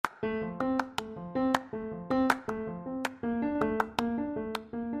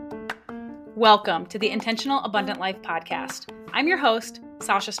Welcome to the Intentional Abundant Life podcast. I'm your host,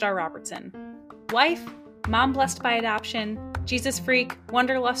 Sasha Starr Robertson. Wife, mom blessed by adoption, Jesus freak,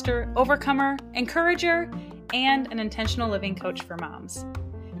 wanderluster, overcomer, encourager, and an intentional living coach for moms.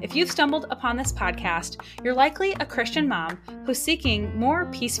 If you've stumbled upon this podcast, you're likely a Christian mom who's seeking more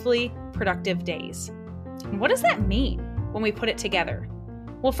peacefully productive days. And what does that mean when we put it together?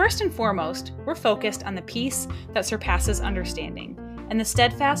 Well, first and foremost, we're focused on the peace that surpasses understanding and the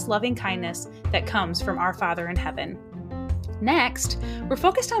steadfast loving kindness that comes from our Father in heaven. Next, we're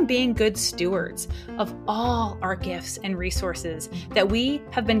focused on being good stewards of all our gifts and resources that we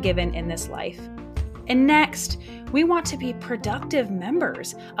have been given in this life. And next, we want to be productive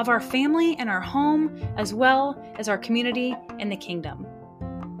members of our family and our home, as well as our community and the kingdom.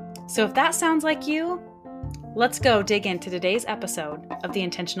 So if that sounds like you, let's go dig into today's episode of the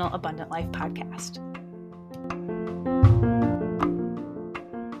Intentional Abundant Life podcast.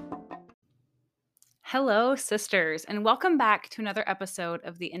 Hello, sisters, and welcome back to another episode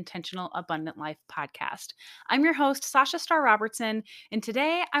of the Intentional Abundant Life podcast. I'm your host, Sasha Starr Robertson, and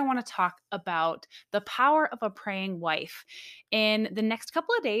today I want to talk about the power of a praying wife. In the next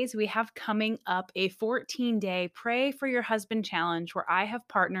couple of days, we have coming up a 14-day Pray for Your Husband challenge where I have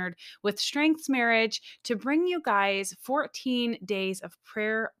partnered with Strengths Marriage to bring you guys 14 days of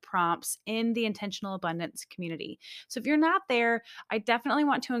prayer prompts in the Intentional Abundance community. So if you're not there, I definitely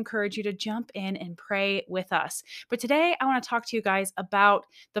want to encourage you to jump in and pray with us. But today I want to talk to you guys about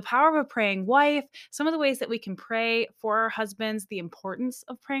the power of a praying wife, some of the ways that we can pray for our husbands, the importance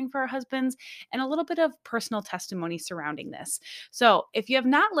of praying for our husbands, and a little bit of personal testimony surrounding this. So if you have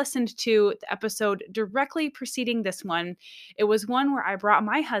not listened to the episode directly preceding this one, it was one where I brought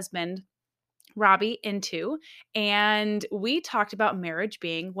my husband Robbie into, and we talked about marriage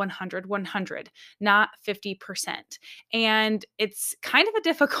being 100-100, not 50%. And it's kind of a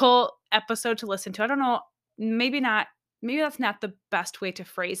difficult episode to listen to. I don't know, maybe that's not the best way to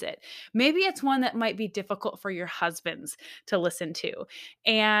phrase it. Maybe it's one that might be difficult for your husbands to listen to.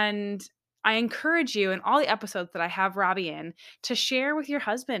 And I encourage you in all the episodes that I have Robbie in to share with your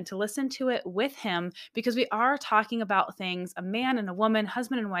husband, to listen to it with him, because we are talking about things, a man and a woman,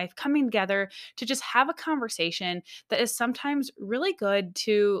 husband and wife coming together to just have a conversation that is sometimes really good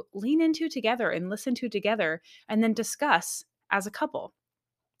to lean into together and listen to together and then discuss as a couple.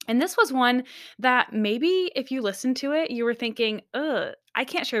 And this was one that maybe if you listened to it, you were thinking, I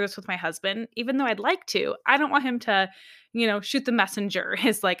can't share this with my husband, even though I'd like to. I don't want him to, shoot the messenger,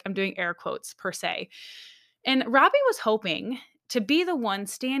 is like, I'm doing air quotes per se. And Robbie was hoping to be the one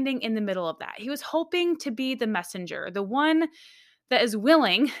standing in the middle of that. He was hoping to be the messenger, the one that is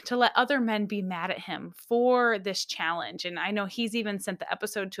willing to let other men be mad at him for this challenge. And I know he's even sent the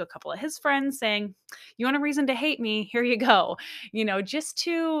episode to a couple of his friends saying, you want a reason to hate me? Here you go. Just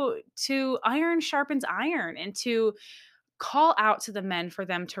to iron sharpens iron and to call out to the men for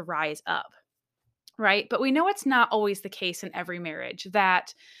them to rise up. Right. But we know it's not always the case in every marriage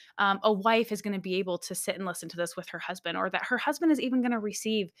that a wife is going to be able to sit and listen to this with her husband, or that her husband is even going to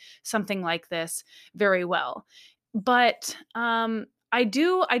receive something like this very well. But I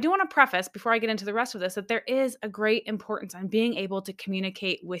do want to preface before I get into the rest of this that there is a great importance on being able to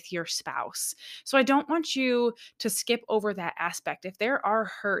communicate with your spouse. So I don't want you to skip over that aspect. If there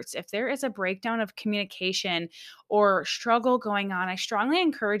are hurts, if there is a breakdown of communication or struggle going on, I strongly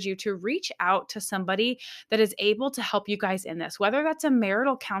encourage you to reach out to somebody that is able to help you guys in this, whether that's a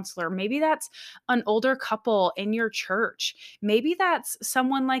marital counselor, maybe that's an older couple in your church, maybe that's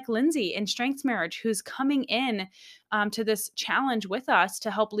someone like Lindsay in Strengths Marriage who's coming in to this challenge with us to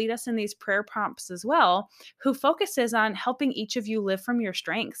help lead us in these prayer prompts as well, who focuses on helping each of you live from your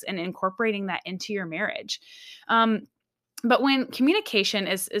strengths and incorporating that into your marriage. But when communication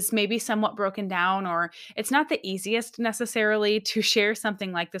is maybe somewhat broken down, or it's not the easiest necessarily to share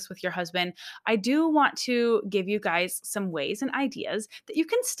something like this with your husband, I do want to give you guys some ways and ideas that you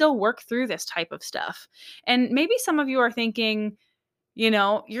can still work through this type of stuff. And maybe some of you are thinking,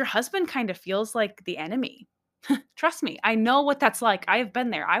 your husband kind of feels like the enemy. Trust me, I know what that's like. I have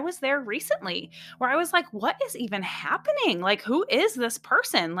been there. I was there recently where I was like, what is even happening? Like, who is this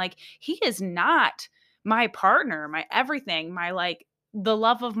person? Like, he is not my partner, my everything, the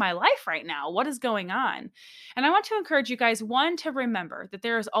love of my life right now. What is going on? And I want to encourage you guys, one, to remember that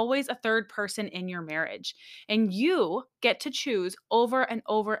there is always a third person in your marriage, and you get to choose over and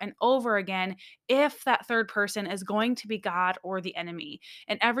over and over again if that third person is going to be God or the enemy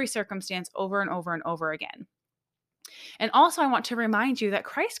in every circumstance over and over and over again. And also, I want to remind you that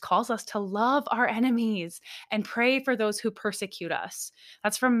Christ calls us to love our enemies and pray for those who persecute us.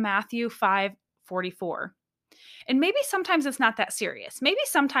 That's from Matthew 5:44. And maybe sometimes it's not that serious. Maybe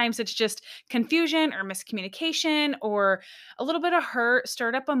sometimes it's just confusion or miscommunication or a little bit of hurt,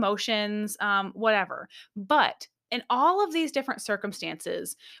 stirred up emotions, whatever. But in all of these different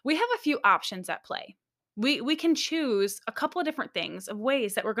circumstances, we have a few options at play. We can choose a couple of different things of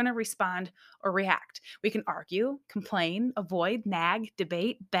ways that we're going to respond or react. We can argue, complain, avoid, nag,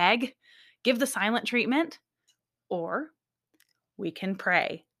 debate, beg, give the silent treatment, or we can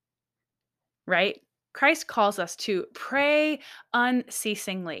pray, right? Christ calls us to pray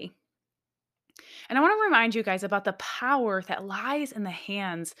unceasingly. And I want to remind you guys about the power that lies in the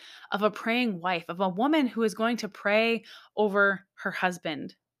hands of a praying wife, of a woman who is going to pray over her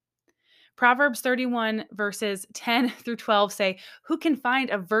husband. Proverbs 31, verses 10 through 12 say, "Who can find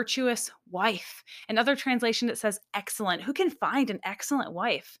a virtuous wife?" Another translation that says, "Excellent. Who can find an excellent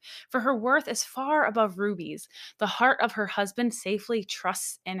wife? For her worth is far above rubies. The heart of her husband safely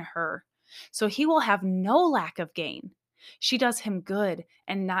trusts in her. So he will have no lack of gain. She does him good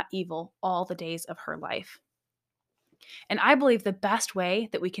and not evil all the days of her life." And I believe the best way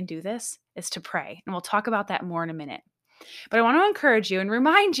that we can do this is to pray. And we'll talk about that more in a minute. But I want to encourage you and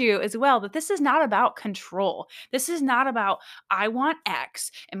remind you as well that this is not about control. This is not about, I want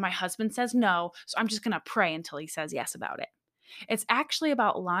X and my husband says no, so I'm just going to pray until he says yes about it. It's actually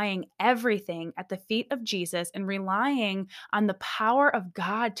about lying everything at the feet of Jesus and relying on the power of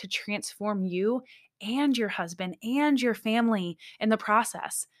God to transform you and your husband and your family in the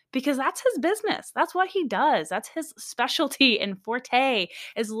process. Because that's his business. That's what he does. That's his specialty and forte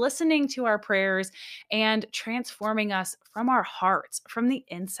is listening to our prayers and transforming us from our hearts, from the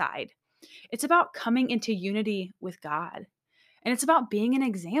inside. It's about coming into unity with God. And it's about being an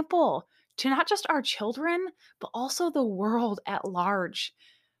example to not just our children, but also the world at large.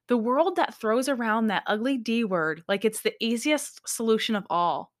 The world that throws around that ugly D word like it's the easiest solution of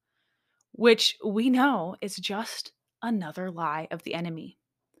all, which we know is just another lie of the enemy.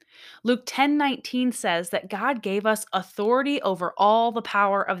 Luke 10:19 says that God gave us authority over all the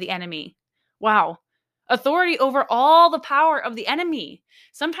power of the enemy. Wow. Authority over all the power of the enemy.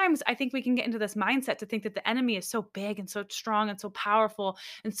 Sometimes I think we can get into this mindset to think that the enemy is so big and so strong and so powerful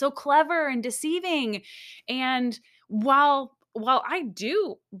and so clever and deceiving. And while I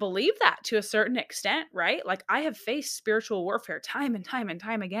do believe that to a certain extent, right? Like I have faced spiritual warfare time and time and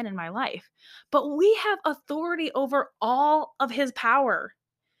time again in my life, but we have authority over all of his power.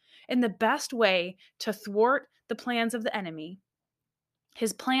 And the best way to thwart the plans of the enemy,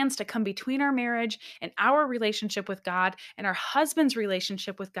 his plans to come between our marriage and our relationship with God and our husband's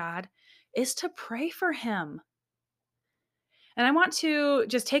relationship with God, is to pray for him. And I want to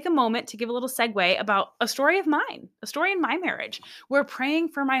just take a moment to give a little segue about a story of mine, a story in my marriage, where praying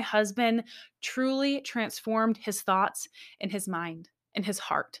for my husband truly transformed his thoughts and his mind and his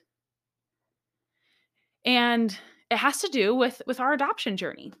heart. And it has to do with our adoption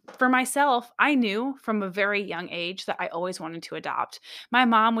journey. For myself, I knew from a very young age that I always wanted to adopt. My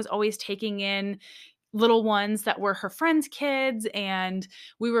mom was always taking in little ones that were her friends' kids, and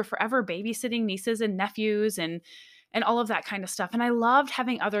we were forever babysitting nieces and nephews and all of that kind of stuff. And I loved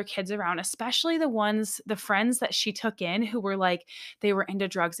having other kids around, especially the friends that she took in who were like, they were into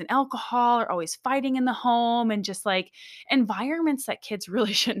drugs and alcohol or always fighting in the home and just like environments that kids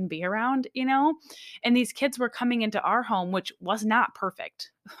really shouldn't be around, you know? And these kids were coming into our home, which was not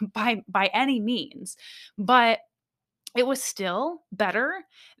perfect by any means. But it was still better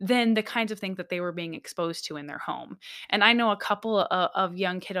than the kinds of things that they were being exposed to in their home. And I know a couple of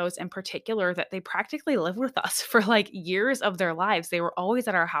young kiddos in particular that they practically lived with us for like years of their lives. They were always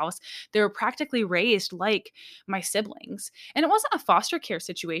at our house. They were practically raised like my siblings. And it wasn't a foster care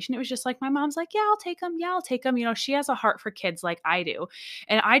situation. It was just like my mom's like, "Yeah, I'll take them. Yeah, I'll take them." You know, she has a heart for kids like I do.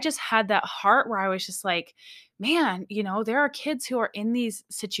 And I just had that heart where I was just like, man, you know, there are kids who are in these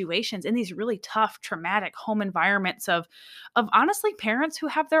situations, in these really tough, traumatic home environments of honestly parents who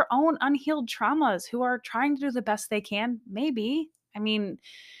have their own unhealed traumas, who are trying to do the best they can, maybe. I mean,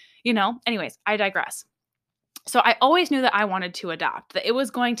 you know, anyways, I digress. So I always knew that I wanted to adopt, that it was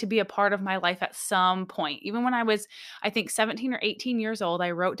going to be a part of my life at some point. Even when I was, I think 17 or 18 years old,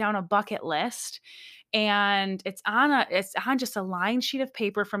 I wrote down a bucket list and it's on just a lined sheet of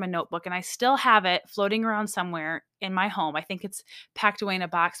paper from a notebook, and I still have it floating around somewhere in my home. I think it's packed away in a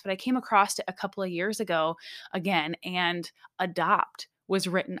box, but I came across it a couple of years ago again, and adopt was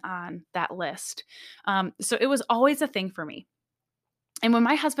written on that list. So it was always a thing for me. And when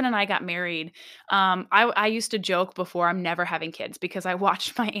my husband and I got married, I used to joke before, I'm never having kids because I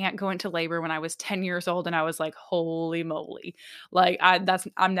watched my aunt go into labor when I was 10 years old, and I was like, "Holy moly." Like,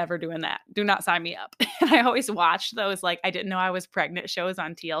 I'm never doing that. Do not sign me up. And I always watched those, like, I didn't know I was pregnant shows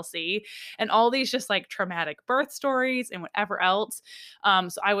on TLC and all these just like traumatic birth stories and whatever else.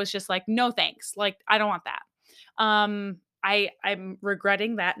 So I was just like, "No, thanks. Like, I don't want that." I'm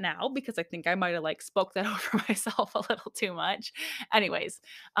regretting that now because I think I might have like spoke that over myself a little too much. Anyways,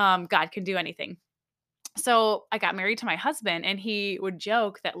 God can do anything. So I got married to my husband and he would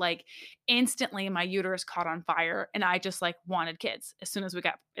joke that like instantly my uterus caught on fire and I just like wanted kids as soon as we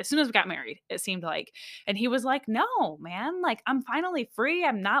got married, it seemed like. And he was like, "No, man, like I'm finally free.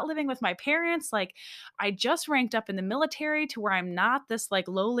 I'm not living with my parents. Like I just ranked up in the military to where I'm not this like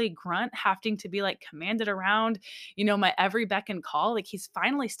lowly grunt having to be like commanded around, my every beck and call." Like he's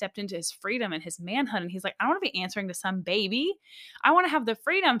finally stepped into his freedom and his manhood and he's like, "I don't want to be answering to some baby. I want to have the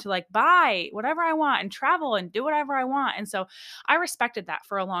freedom to like buy whatever I want and travel and do whatever I want." And so I respected that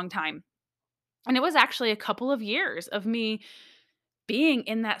for a long time. And it was actually a couple of years of me being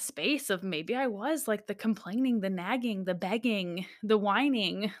in that space of maybe I was like the complaining, the nagging, the begging, the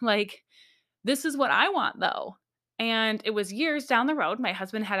whining, like, this is what I want though. And it was years down the road. My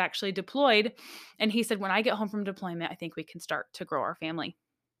husband had actually deployed, and he said, "When I get home from deployment, I think we can start to grow our family."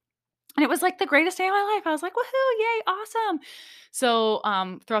 And it was like the greatest day of my life. I was like, "Woohoo, yay, awesome." So,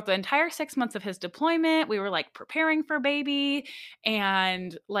 throughout the entire 6 months of his deployment, we were like preparing for baby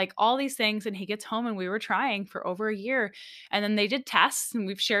and like all these things. And he gets home and we were trying for over a year. And then they did tests, and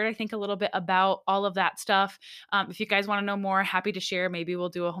we've shared, I think, a little bit about all of that stuff. If you guys want to know more, happy to share. Maybe we'll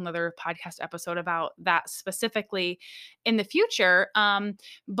do a whole nother podcast episode about that specifically in the future.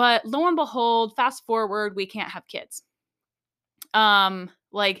 But lo and behold, fast forward, we can't have kids.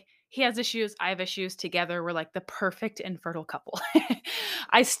 Like he has issues, I have issues. Together we're like the perfect infertile couple.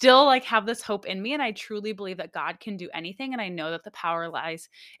 I still like have this hope in me and I truly believe that God can do anything and I know that the power lies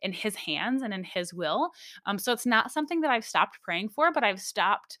in his hands and in his will. So it's not something that I've stopped praying for, but I've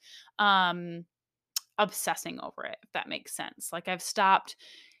stopped um obsessing over it, if that makes sense. Like I've stopped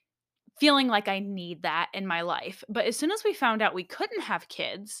feeling like I need that in my life. But as soon as we found out we couldn't have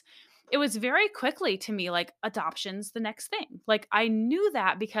kids, it was very quickly to me like adoption's the next thing. Like I knew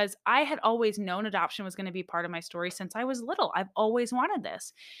that because I had always known adoption was going to be part of my story since I was little. I've always wanted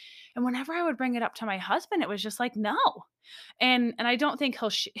this. And whenever I would bring it up to my husband, it was just like, "No." And I don't think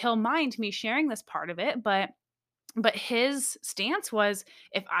he'll mind me sharing this part of it, but his stance was,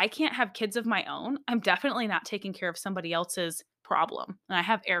 if I can't have kids of my own, I'm definitely not taking care of somebody else's problem. And I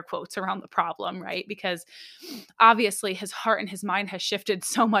have air quotes around the problem, right? Because obviously his heart and his mind has shifted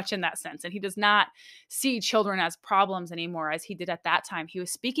so much in that sense. And he does not see children as problems anymore as he did at that time. He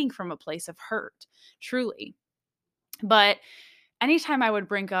was speaking from a place of hurt, truly. But anytime I would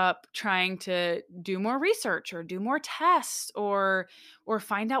bring up trying to do more research or do more tests or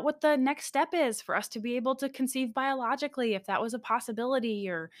find out what the next step is for us to be able to conceive biologically, if that was a possibility,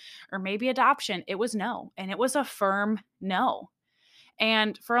 or maybe adoption, it was no. And it was a firm no.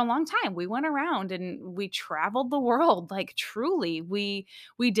 And for a long time we went around and we traveled the world, like truly we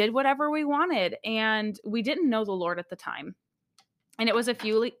did whatever we wanted, and we didn't know the Lord at the time. And it was a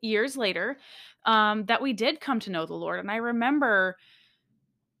few years later that we did come to know the Lord. And I remember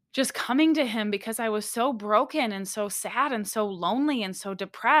just coming to him because I was so broken and so sad and so lonely and so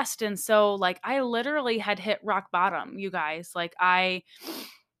depressed. And so like I literally had hit rock bottom, you guys. Like I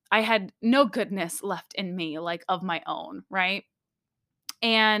had no goodness left in me, like of my own, right?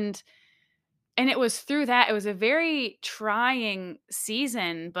 And it was through that, it was a very trying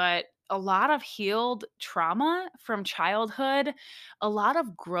season, but a lot of healed trauma from childhood, a lot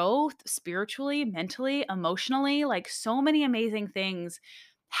of growth spiritually, mentally, emotionally, like so many amazing things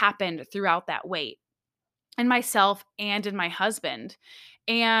happened throughout that wait in myself and in my husband.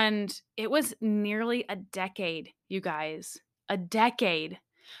 And it was nearly a decade, you guys, a decade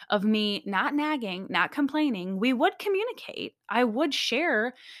of me not nagging, not complaining. We would communicate. I would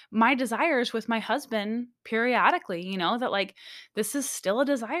share my desires with my husband periodically, that like, this is still a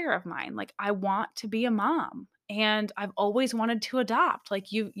desire of mine. Like, I want to be a mom. And I've always wanted to adopt.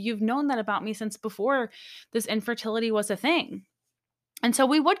 Like you've known that about me since before this infertility was a thing. And so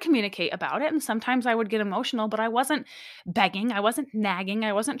we would communicate about it, and sometimes I would get emotional, but I wasn't begging, I wasn't nagging,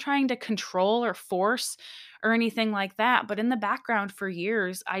 I wasn't trying to control or force or anything like that. But in the background for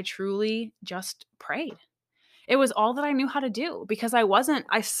years, I truly just prayed. It was all that I knew how to do because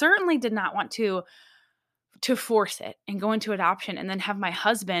I certainly did not want to force it and go into adoption and then have my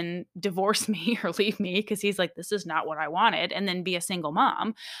husband divorce me or leave me because he's like, "This is not what I wanted," and then be a single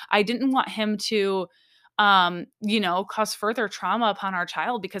mom. I didn't want him to cause further trauma upon our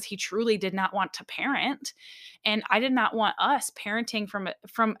child because he truly did not want to parent. And I did not want us parenting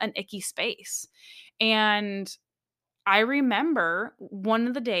from an icky space. And I remember one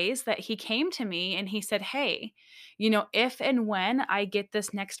of the days that he came to me and he said, "Hey, if and when I get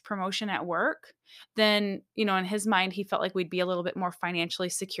this next promotion at work, then, in his mind, he felt like we'd be a little bit more financially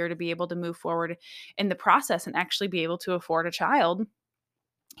secure to be able to move forward in the process and actually be able to afford a child."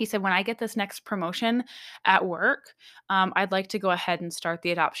 He said, "When I get this next promotion at work, I'd like to go ahead and start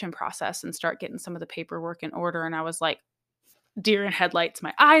the adoption process and start getting some of the paperwork in order." And I was like, deer in headlights.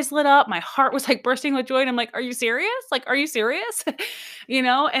 My eyes lit up. My heart was like bursting with joy. And I'm like, "Are you serious? Like, are you serious?"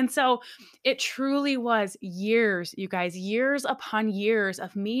 And so it truly was years, you guys, years upon years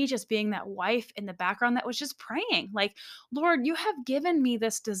of me just being that wife in the background that was just praying, like, "Lord, you have given me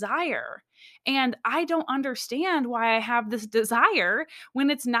this desire. And I don't understand why I have this desire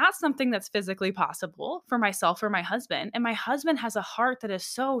when it's not something that's physically possible for myself or my husband. And my husband has a heart that is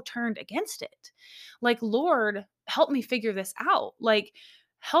so turned against it. Like, Lord, help me figure this out. Like,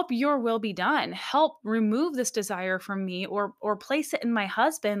 help your will be done. Help remove this desire from me or place it in my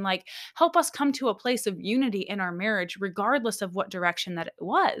husband. Like, help us come to a place of unity in our marriage regardless of what direction that it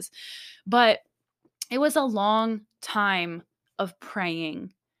was." But it was a long time of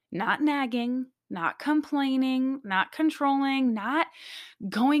praying, not nagging, not complaining, not controlling, not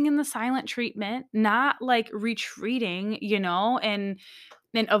going in the silent treatment, not like retreating, and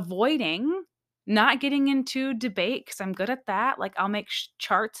avoiding, not getting into debate because I'm good at that. Like, I'll make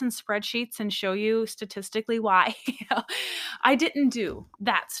charts and spreadsheets and show you statistically why. I didn't do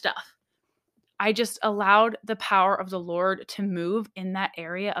that stuff. I just allowed the power of the Lord to move in that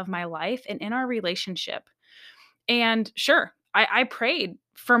area of my life and in our relationship. And sure, I prayed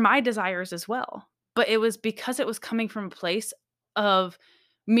for my desires as well, but it was because it was coming from a place of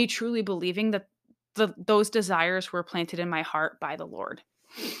me truly believing that those desires were planted in my heart by the Lord.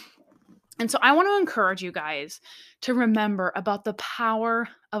 And so I want to encourage you guys to remember about the power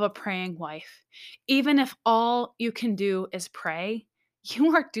of a praying wife. Even if all you can do is pray,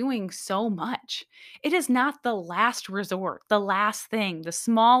 you are doing so much. It is not the last resort, the last thing, the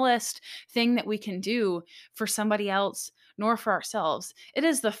smallest thing that we can do for somebody else nor for ourselves. It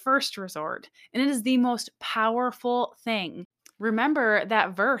is the first resort, and it is the most powerful thing. Remember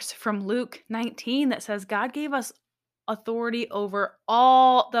that verse from Luke 19 that says God gave us authority over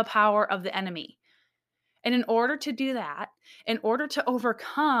all the power of the enemy. And in order to do that, in order to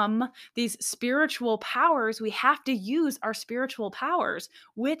overcome these spiritual powers, we have to use our spiritual powers,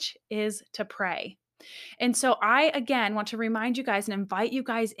 which is to pray. And so I, again, want to remind you guys and invite you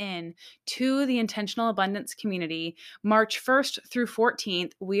guys in to the Intentional Abundance community. March 1st through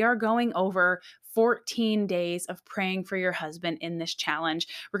 14th, we are going over 14 days of praying for your husband in this challenge.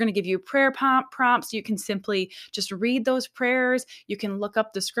 We're going to give you prayer prompts. You can simply just read those prayers. You can look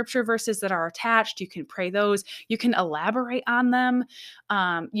up the scripture verses that are attached. You can pray those. You can elaborate on them.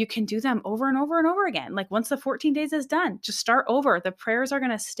 You can do them over and over and over again. Like, once the 14 days is done, just start over. The prayers are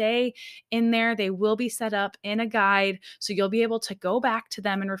going to stay in there. They will be set up in a guide, so you'll be able to go back to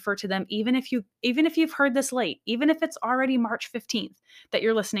them and refer to them even if you've heard this late, even if it's already March 15th that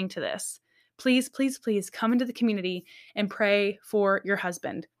you're listening to this. Please, please, please come into the community and pray for your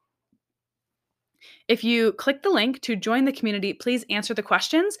husband. If you click the link to join the community, please answer the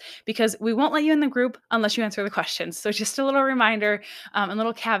questions, because we won't let you in the group unless you answer the questions. So just a little reminder, a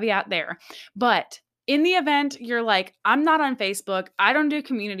little caveat there. But in the event you're like, "I'm not on Facebook, I don't do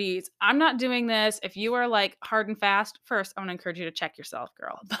communities, I'm not doing this," if you are like hard and fast, first, I want to encourage you to check yourself,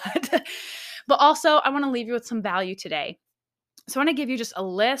 girl. But also, I want to leave you with some value today. So I want to give you just a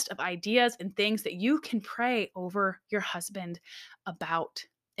list of ideas and things that you can pray over your husband about.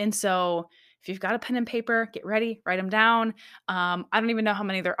 And so if you've got a pen and paper, get ready, write them down. I don't even know how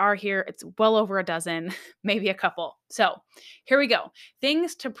many there are here. It's well over a dozen, maybe a couple. So here we go.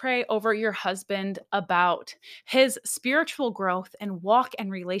 Things to pray over your husband about: his spiritual growth and walk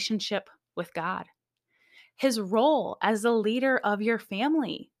and relationship with God, his role as the leader of your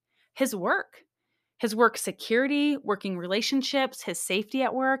family, his work security, working relationships, his safety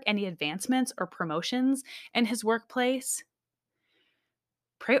at work, any advancements or promotions in his workplace.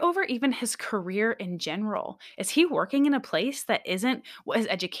 Pray over even his career in general. Is he working in a place that isn't what his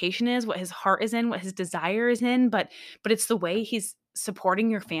education is, what his heart is in, what his desire is in, but it's the way he's supporting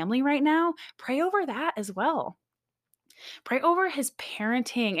your family right now? Pray over that as well. Pray over his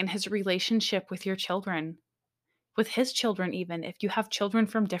parenting and his relationship with your children, with his children, even if you have children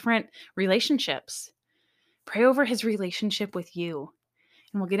from different relationships. Pray over his relationship with you.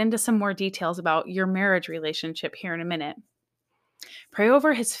 And we'll get into some more details about your marriage relationship here in a minute. Pray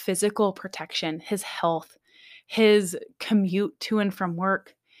over his physical protection, his health, his commute to and from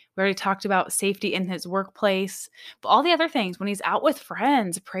work. We already talked about safety in his workplace, but all the other things when he's out with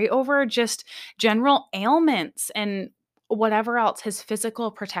friends, pray over just general ailments and whatever else, his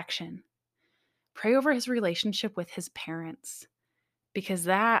physical protection. Pray over his relationship with his parents because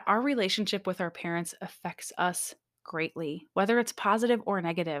our relationship with our parents affects us greatly, whether it's positive or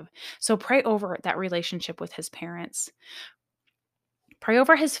negative. So pray over that relationship with his parents. Pray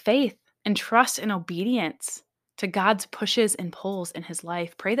over his faith and trust and obedience to God's pushes and pulls in his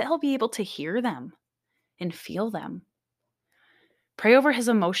life. Pray that he'll be able to hear them and feel them. Pray over his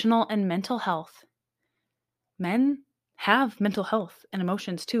emotional and mental health. Men have mental health and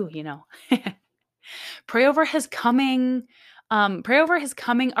emotions too, you know. Pray over his coming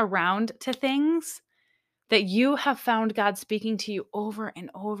around to things that you have found God speaking to you over and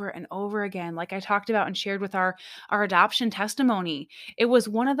over and over again. Like I talked about and shared with our adoption testimony. It was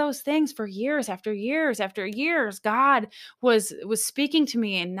one of those things for years after years after years. God was speaking to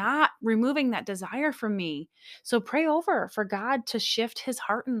me and not removing that desire from me. So pray over for God to shift his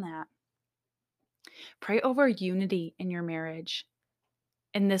heart in that. Pray over unity in your marriage,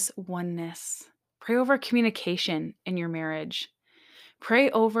 in this oneness. Pray over communication in your marriage. Pray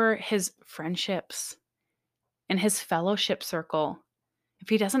over his friendships and his fellowship circle. If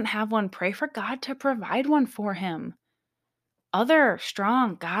he doesn't have one, pray for God to provide one for him. Other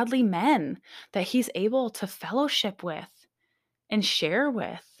strong, godly men that he's able to fellowship with and share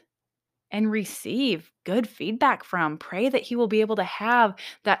with and receive good feedback from. Pray that he will be able to have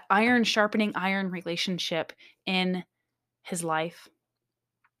that iron sharpening iron relationship in his life.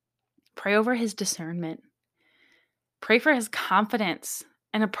 Pray over his discernment. Pray for his confidence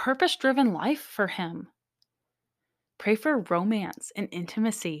and a purpose-driven life for him. Pray for romance and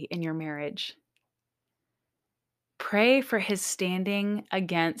intimacy in your marriage. Pray for his standing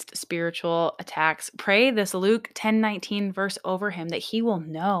against spiritual attacks. Pray this Luke 10:19 verse over him that he will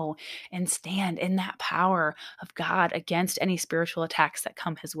know and stand in that power of God against any spiritual attacks that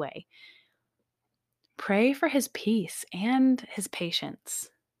come his way. Pray for his peace and his patience.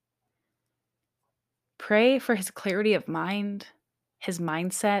 Pray for his clarity of mind, his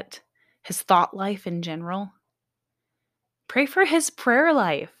mindset, his thought life in general. Pray for his prayer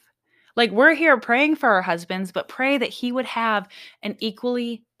life. Like we're here praying for our husbands, but pray that he would have an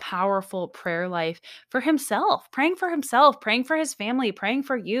equally powerful prayer life for himself, praying for himself, praying for his family, praying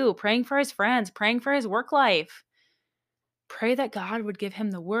for you, praying for his friends, praying for his work life. Pray that God would give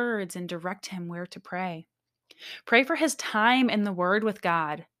him the words and direct him where to pray. Pray for his time in the Word with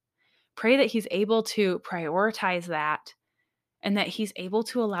God. Pray that he's able to prioritize that and that he's able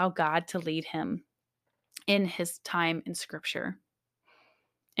to allow God to lead him in his time in Scripture.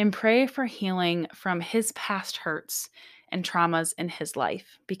 And pray for healing from his past hurts and traumas in his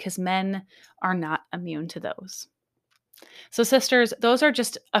life because men are not immune to those. So, sisters, those are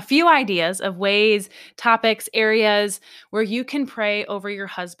just a few ideas of ways, topics, areas where you can pray over your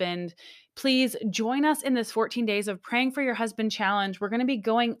husband. Please join us in this 14 days of praying for your husband challenge. We're going to be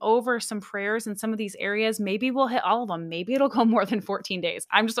going over some prayers in some of these areas. Maybe we'll hit all of them. Maybe it'll go more than 14 days.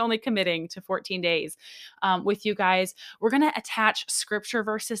 I'm just only committing to 14 days with you guys. We're going to attach scripture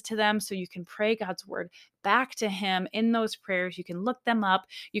verses to them so you can pray God's word back to him in those prayers. You can look them up.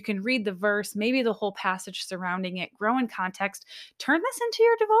 You can read the verse, maybe the whole passage surrounding it, grow in context. Turn this into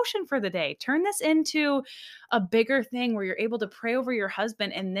your devotion for the day. Turn this into a bigger thing where you're able to pray over your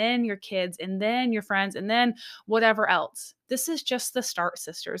husband and then your kids and then your friends and then whatever else. This is just the start,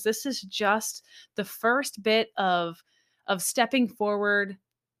 sisters. This is just the first bit of stepping forward,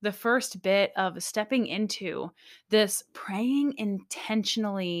 the first bit of stepping into this praying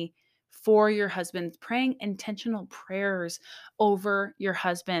intentionally for your husbands, praying intentional prayers over your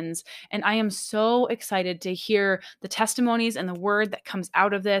husbands. And I am so excited to hear the testimonies and the word that comes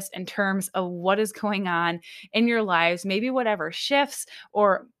out of this in terms of what is going on in your lives, maybe whatever shifts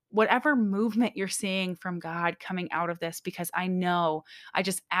or whatever movement you're seeing from God coming out of this, because I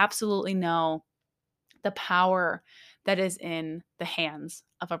just absolutely know the power that is in the hands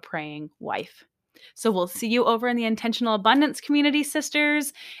of a praying wife. So we'll see you over in the Intentional Abundance community,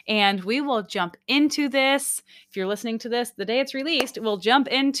 sisters, and we will jump into this. If you're listening to this the day it's released, we'll jump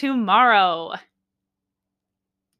in tomorrow.